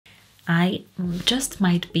I just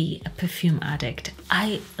might be a perfume addict.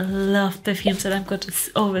 I love perfumes and I've got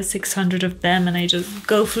over 600 of them and I just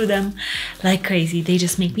go through them like crazy. They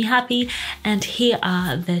just make me happy. And here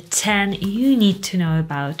are the 10 you need to know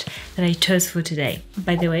about that I chose for today.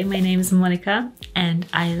 By the way, my name is Monica and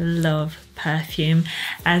I love perfume.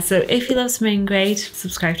 So if you love smelling great,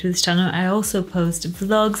 subscribe to this channel. I also post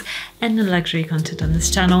vlogs and luxury content on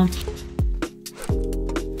this channel.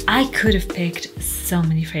 I could have picked so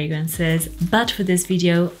many fragrances, but for this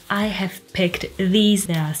video I have picked these.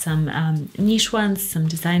 There are some niche ones, some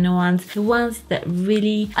designer ones, the ones that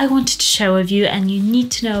really I wanted to share with you, and you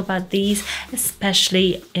need to know about these,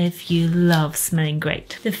 especially if you love smelling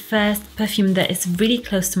great. The first perfume that is really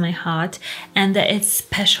close to my heart and that is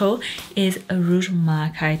special is a Rouge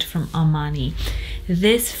Malachite from Armani.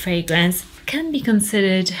 This fragrance can be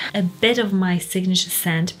considered a bit of my signature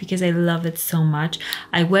scent because I love it so much.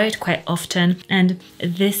 I wear it quite often and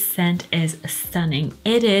this scent is stunning.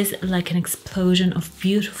 It is like an explosion of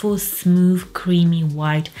beautiful, smooth, creamy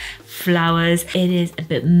white flowers. It is a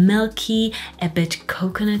bit milky, a bit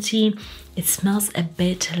coconutty. It smells a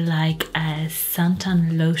bit like a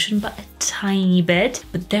suntan lotion, but a tiny bit.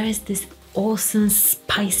 But there is this awesome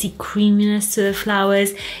spicy creaminess to the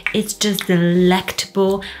flowers. It's just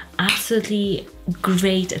delectable, absolutely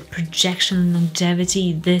great at projection and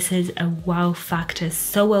longevity. This is a wow factor,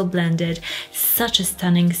 so well blended, such a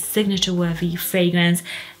stunning signature worthy fragrance.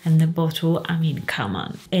 And the bottle, I mean, come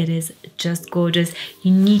on, it is just gorgeous.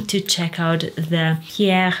 You need to check out the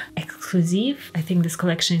Pierre Exclusive. I think this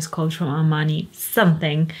collection is called from Armani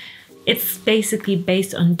something. It's basically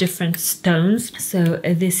based on different stones. So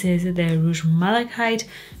this is the Rouge Malachite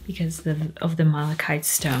because of the malachite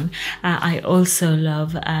stone. I also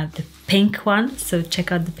love the pink one, so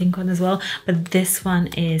check out the pink one as well. But this one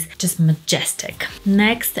is just majestic.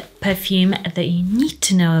 Next perfume that you need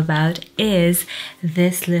to know about is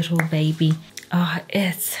this little baby. Oh,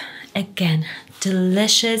 it's again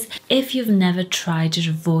delicious. If you've never tried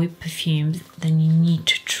Javoy perfumes, then you need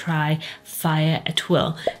to try Fire at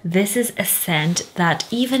Will. This is a scent that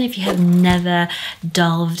even if you have never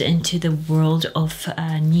delved into the world of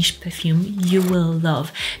niche perfume, you will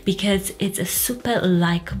love, because it's a super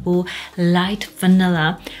likable light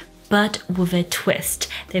vanilla but with a twist.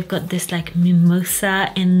 They've got this like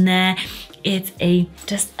mimosa in there. It's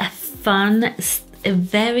just a fun, a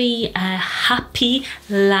very happy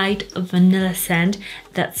light vanilla scent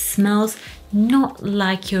that smells not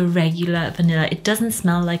like your regular vanilla. It doesn't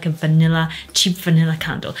smell like a cheap vanilla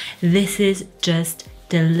candle. This is just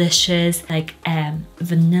delicious, like a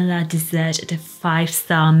vanilla dessert at a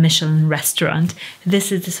 5-star Michelin restaurant.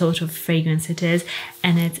 This is the sort of fragrance it is,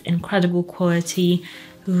 and it's incredible quality,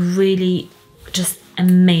 really just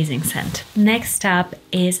amazing scent. Next up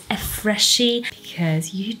is a freshie,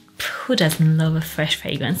 because who doesn't love a fresh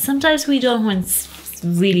fragrance? Sometimes we don't want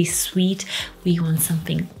really sweet, we want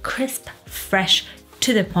something crisp, fresh,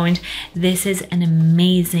 to the point. This is an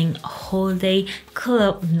amazing holiday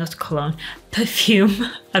perfume.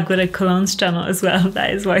 I've got a colognes channel as well. That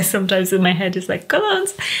is why sometimes in my head it's like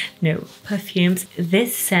colognes. No, perfumes.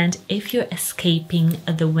 This scent, if you're escaping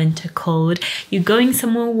the winter cold, you're going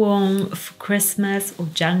somewhere warm for Christmas or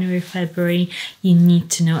January, February, you need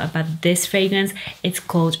to know about this fragrance. It's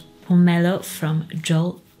called Pomelo from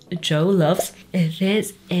Joe Loves.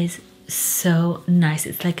 This is so nice.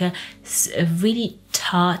 It's like a really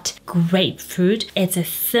tart grapefruit. It's a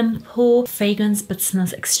simple fragrance but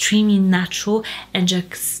smells extremely natural and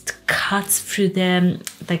just cuts through the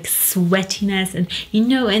like sweatiness, and you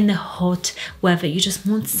know, in the hot weather you just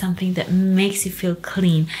want something that makes you feel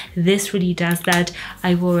clean. This really does that.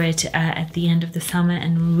 I wore it at the end of the summer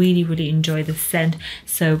and really enjoy the scent.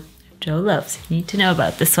 So Joe Loves, you need to know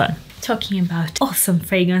about this one. Talking about awesome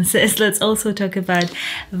fragrances, let's also talk about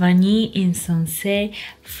Vanille Insensé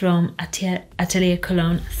from Atelier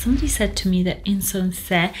Cologne. Somebody said to me that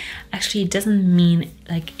insensé actually doesn't mean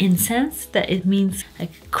like incense, that it means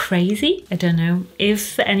like crazy. I don't know.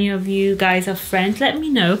 If any of you guys are French, let me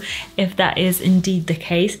know if that is indeed the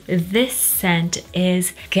case. This scent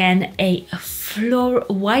is again a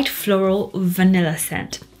white floral vanilla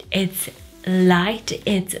scent. It's light,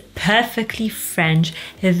 it's perfectly French.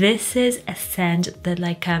 This is a scent that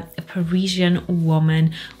like a Parisian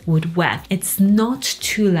woman would wear. It's not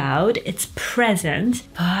too loud, it's present,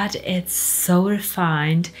 but it's so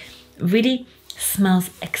refined, really smells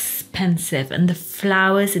expensive, and the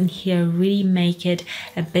flowers in here really make it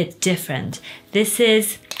a bit different. This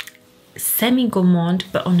is semi-gourmand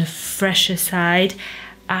but on the fresher side.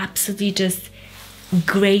 Absolutely just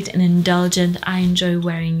great and indulgent. I enjoy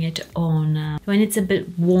wearing it on when it's a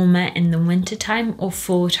bit warmer in the winter time or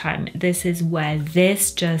fall time. This is where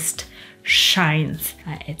this just shines.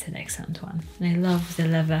 It's an excellent one. And I love the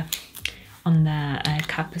leather on the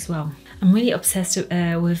cap as well. I'm really obsessed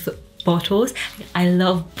with bottles. I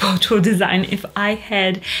love bottle design. If I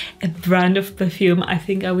had a brand of perfume, I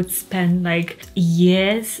think I would spend like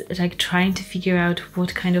years like trying to figure out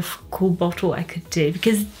what kind of cool bottle I could do,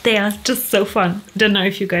 because they are just so fun. Don't know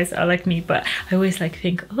if you guys are like me, but I always like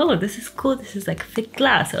think, oh, this is cool, this is like thick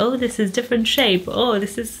glass, oh, this is different shape, oh,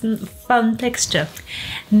 this is fun texture.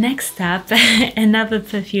 Next up, another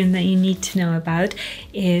perfume that you need to know about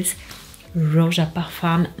is Roja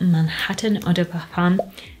Parfum Manhattan Eau de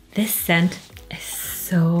Parfum. This scent is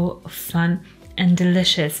so fun and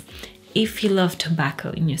delicious. If you love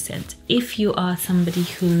tobacco in your scent, if you are somebody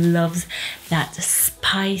who loves that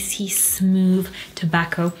spicy, smooth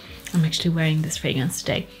tobacco, I'm actually wearing this fragrance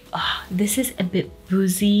today. Oh, this is a bit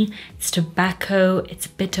boozy, it's tobacco, it's a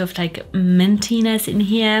bit of like mintiness in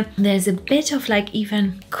here. There's a bit of like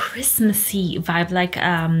even Christmassy vibe, like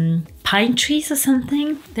pine trees or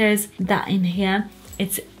something. There's that in here.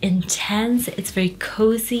 It's intense, it's very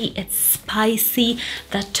cozy, it's spicy.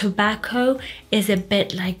 That tobacco is a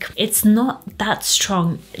bit like, it's not that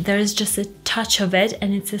strong. There is just a touch of it,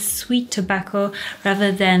 and it's a sweet tobacco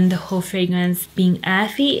rather than the whole fragrance being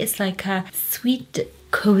earthy. It's like a sweet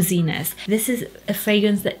coziness. This is a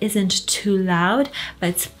fragrance that isn't too loud, but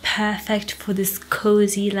it's perfect for this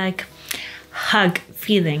cozy like hug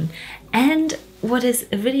feeling. And what is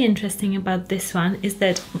really interesting about this one is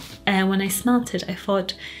that when I smelled it, I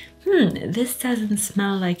thought, this doesn't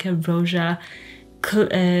smell like a Roja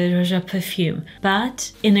perfume,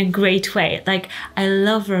 but in a great way. Like, I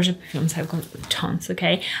love Roja perfumes, I've got tons,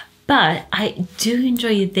 okay? But I do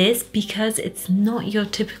enjoy this because it's not your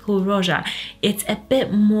typical Roja. It's a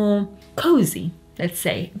bit more cozy. Let's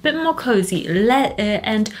say a bit more cozy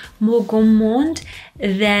and more gourmand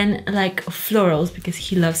than like florals, because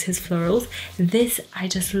he loves his florals. This I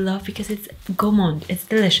just love because it's gourmand, it's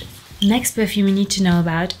delicious. Next perfume you need to know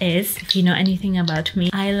about is, if you know anything about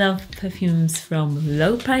me, I love perfumes from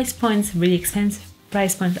low price points, really expensive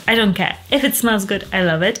price points. I don't care. If it smells good, I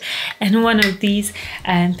love it. And one of these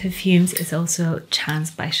perfumes is also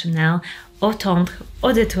Chance by Chanel, Eau Tendre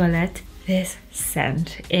Eau de Toilette. This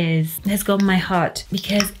scent has got my heart,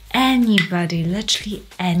 because anybody, literally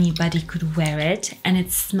anybody could wear it, and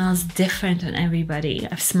it smells different on everybody.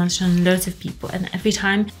 I've smelled it on loads of people, and every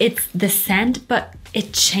time it's the scent, but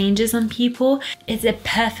it changes on people. It's a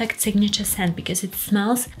perfect signature scent because it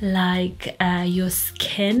smells like your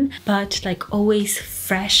skin, but like always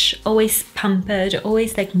fresh, always pampered,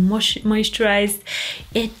 always like moisturized.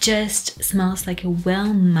 It just smells like a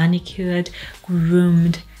well manicured,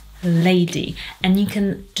 groomed lady, and you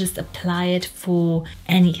can just apply it for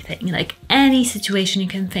anything, like any situation you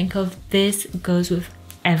can think of. This goes with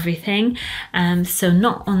everything, so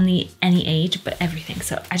not only any age but everything.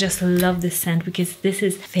 So I just love this scent because this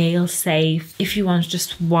is fail safe. If you want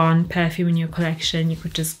just one perfume in your collection, you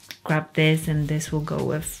could just grab this and this will go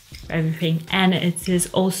with everything. And it is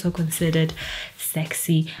also considered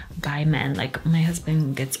sexy by men. Like, my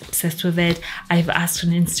husband gets obsessed with it. I've asked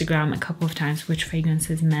on Instagram a couple of times which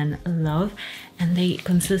fragrances men love, and they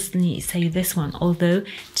consistently say this one, although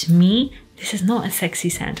to me this is not a sexy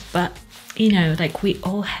scent. But you know, like, we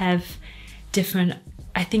all have different,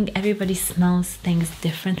 I think everybody smells things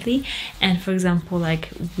differently, and for example, like,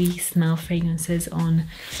 we smell fragrances on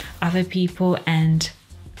other people and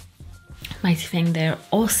might think they're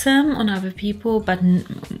awesome on other people, but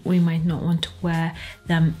we might not want to wear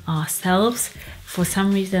them ourselves. For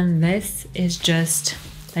some reason, this is just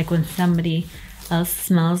like when somebody else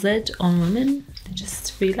smells it on women, they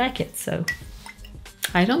just really like it. So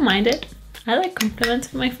I don't mind it. I like compliments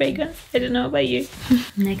for my fragrance. I don't know about you.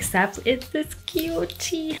 Next up is this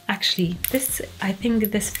cutie. Actually, this, I think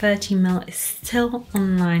this 30ml is still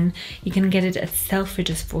online. You can get it at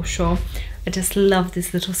Selfridges for sure. I just love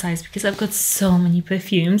this little size because I've got so many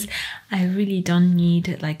perfumes. I really don't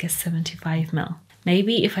need like a 75ml.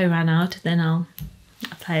 Maybe if I run out, then I'll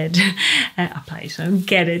get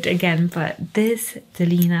it again. But this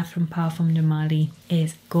Delina from Parfums De Marly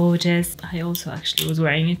is gorgeous. I also actually was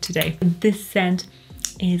wearing it today. This scent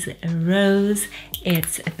is a rose.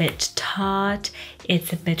 It's a bit tart,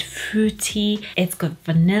 it's a bit fruity, it's got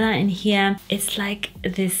vanilla in here. It's like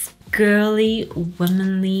this girly,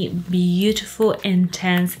 womanly, beautiful,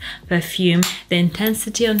 intense perfume. The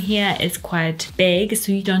intensity on here is quite big,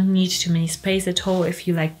 so you don't need too many sprays at all. If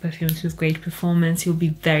you like perfumes with great performance, you'll be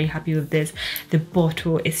very happy with this. The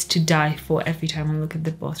bottle is to die for. Every time I look at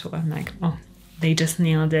the bottle, I'm like, oh, they just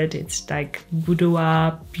nailed it. It's like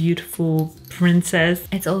boudoir, beautiful princess.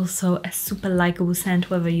 It's also a super likable scent,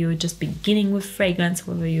 whether you're just beginning with fragrance,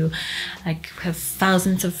 whether you like have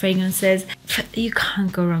thousands of fragrances. You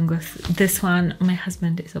can't go wrong with this one. My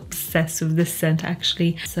husband is obsessed with this scent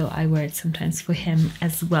actually, so I wear it sometimes for him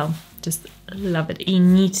as well. Just love it. You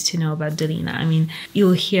need to know about Delina. I mean,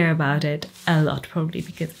 you'll hear about it a lot probably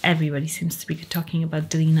because everybody seems to be talking about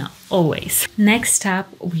Delina always. Next up,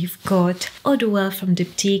 we've got Eau de Well from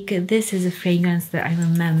Dyptique. This is a fragrance that I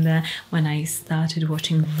remember when I started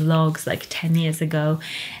watching vlogs like 10 years ago.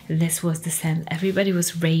 This was the scent everybody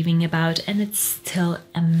was raving about, and it's still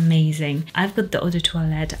amazing. I've got the Eau de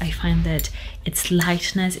Toilette. I find that its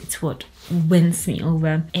lightness, it's what wins me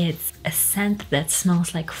over. It's a scent that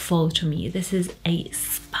smells like fall to me. This is a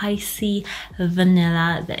spicy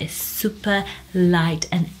vanilla that is super light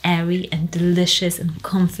and airy and delicious and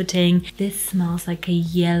comforting. This smells like a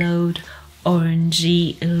yellowed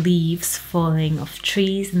orangey leaves falling off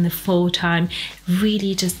trees in the fall time.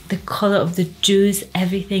 Really just the color of the juice,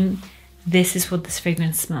 everything. This is what this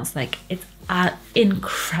fragrance smells like. It's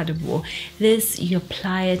incredible. This, you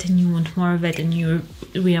apply it and you want more of it, and you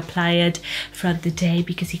reapply it throughout the day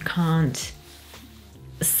because you can't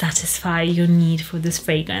satisfy your need for this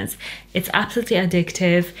fragrance. It's absolutely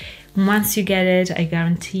addictive. Once you get it, I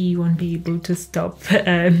guarantee you won't be able to stop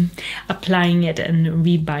applying it and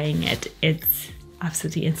rebuying it. It's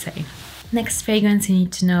absolutely insane. Next fragrance you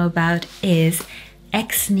need to know about is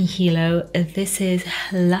Ex Nihilo. This is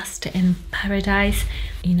Lust in Paradise.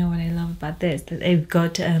 You know what I love about this? That they've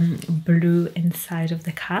got blue inside of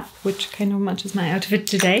the cap, which kind of matches my outfit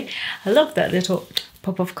today. I love that little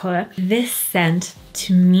pop of color. This scent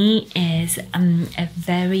to me is a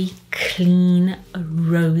very clean,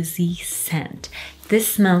 rosy scent.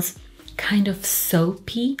 This smells kind of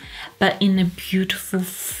soapy, but in a beautiful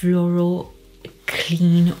floral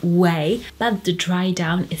clean way, but the dry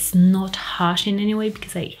down is not harsh in any way,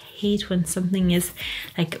 because I hate when something is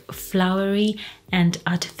like flowery and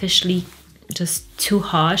artificially just too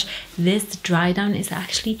harsh. This dry down is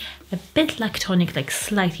actually a bit lactonic, like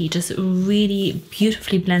slightly, just really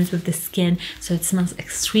beautifully blends with the skin, so it smells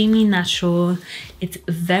extremely natural. It's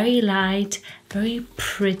very light, very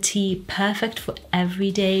pretty, perfect for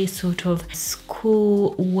everyday sort of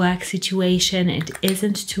school work situation. It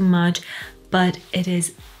isn't too much, but it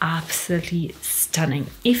is absolutely stunning.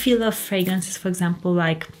 If you love fragrances, for example,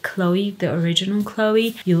 like Chloe, the original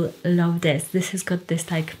Chloe, you'll love this. This has got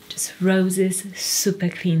this like just roses, super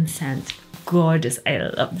clean scent. Gorgeous. I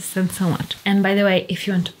love this scent so much. And by the way, if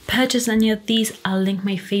you want to purchase any of these, I'll link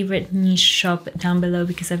my favorite niche shop down below,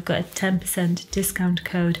 because I've got a 10% discount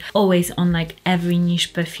code always on like every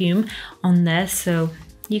niche perfume on there, so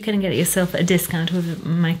you can get yourself a discount with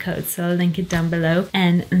my code, so I'll link it down below.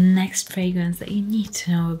 And next fragrance that you need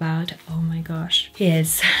to know about, oh my gosh,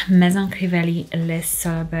 is Maison Crivelli Les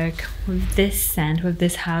Solarberg. With this scent, with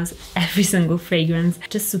this house, every single fragrance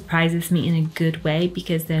just surprises me in a good way,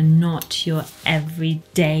 because they're not your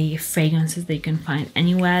everyday fragrances that you can find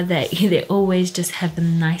anywhere. They always just have a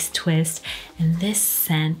nice twist, and this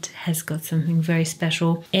scent has got something very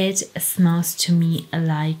special. It smells to me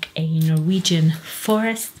like a Norwegian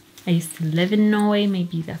forest. I used to live in Norway,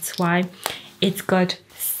 maybe that's why. It's got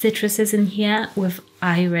citruses in here with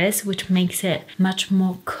iris, which makes it much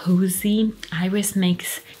more cozy. Iris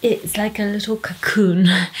makes it's like a little cocoon.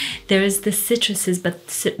 There is the citruses, but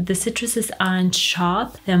the citruses aren't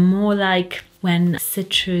sharp. They're more like when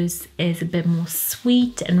citrus is a bit more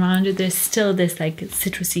sweet and rounded. There's still this like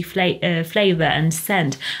citrusy flavor and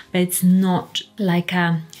scent, but it's not like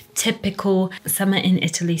a typical summer in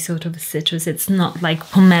Italy sort of citrus. It's not like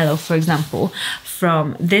pomelo, for example.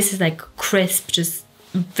 This is like crisp, just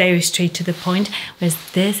very straight to the point, whereas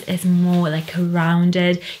this is more like a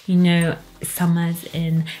rounded, you know, summers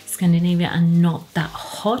in Scandinavia are not that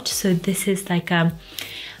hot, so this is like a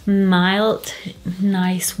mild,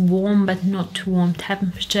 nice, warm but not too warm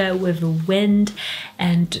temperature with a wind,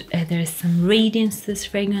 and there's some radiance to this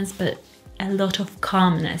fragrance, but a lot of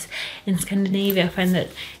calmness. In Scandinavia, I find that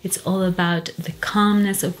it's all about the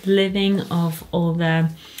calmness of living, of all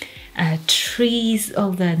the trees,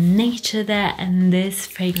 all the nature there, and this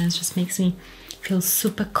fragrance just makes me feel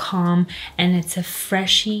super calm, and it's a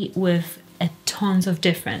freshie with tons of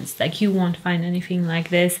difference. Like, you won't find anything like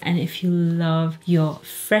this, and if you love your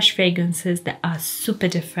fresh fragrances that are super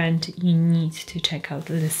different, you need to check out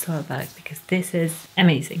Les Solarberg, because this is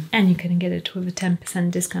amazing, and you can get it with a 10%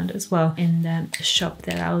 discount as well in the shop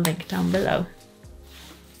that I'll link down below.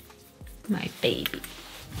 My baby.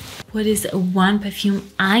 What is one perfume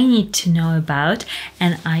I need to know about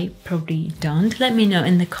and I probably don't? Let me know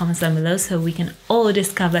in the comments down below so we can all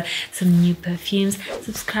discover some new perfumes.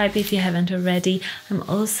 Subscribe if you haven't already. I'm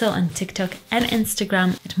also on TikTok and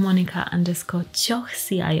Instagram at Monica_Cioch,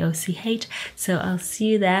 C-I-O-C-H. So I'll see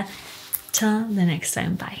you there. Till the next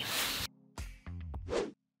time, bye.